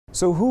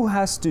So who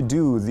has to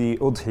do the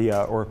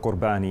udhiyah or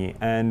qurbani,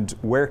 and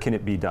where can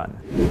it be done?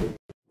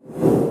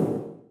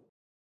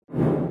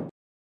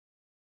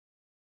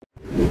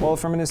 Well,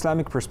 from an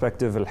Islamic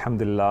perspective,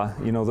 alhamdulillah,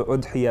 the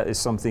udhiyah is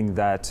something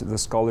that the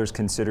scholars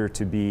consider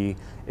to be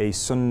a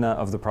sunnah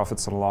of the Prophet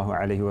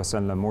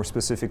ﷺ, more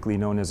specifically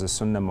known as a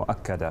sunnah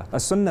mu'akkada. A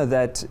sunnah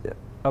that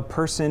a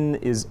person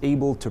is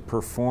able to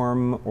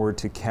perform or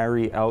to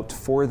carry out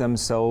for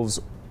themselves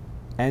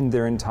and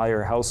their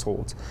entire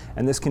household.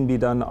 And this can be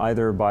done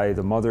either by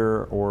the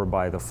mother or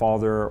by the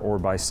father or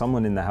by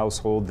someone in the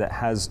household that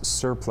has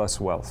surplus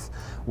wealth.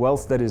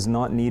 Wealth that is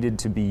not needed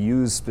to be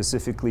used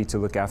specifically to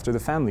look after the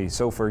family.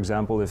 So for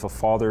example, if a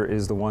father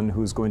is the one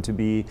who's going to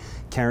be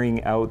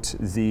carrying out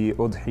the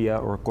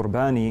udhiyah or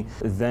qurbani,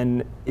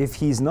 then if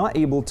he's not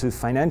able to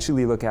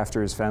financially look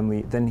after his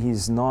family, then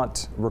he's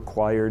not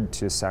required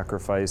to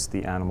sacrifice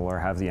the animal or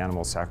have the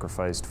animal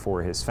sacrificed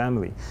for his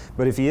family.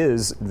 But if he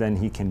is, then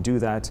he can do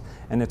that,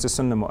 and it's a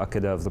sunnah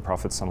mu'akkada of the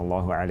Prophet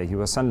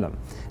ﷺ.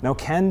 Now,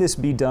 can this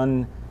be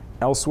done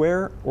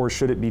elsewhere, or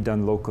should it be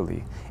done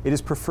locally? It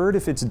is preferred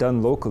if it's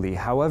done locally.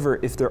 However,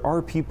 if there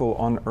are people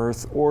on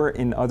earth or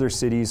in other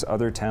cities,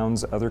 other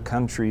towns, other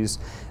countries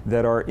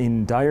that are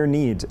in dire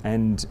need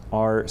and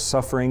are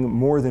suffering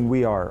more than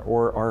we are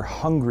or are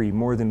hungry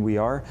more than we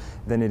are,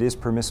 then it is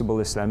permissible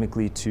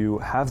Islamically to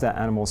have that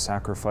animal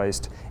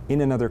sacrificed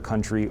in another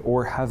country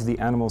or have the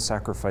animal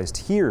sacrificed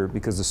here,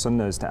 because the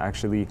sunnah is to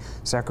actually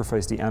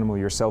sacrifice the animal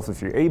yourself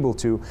if you're able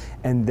to,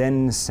 and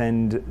then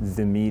send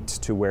the meat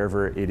to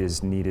wherever it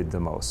is needed the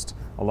most.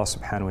 Allah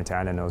subhanahu wa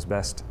ta'ala knows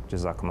best.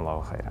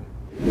 Jazakumullahu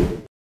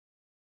khairan.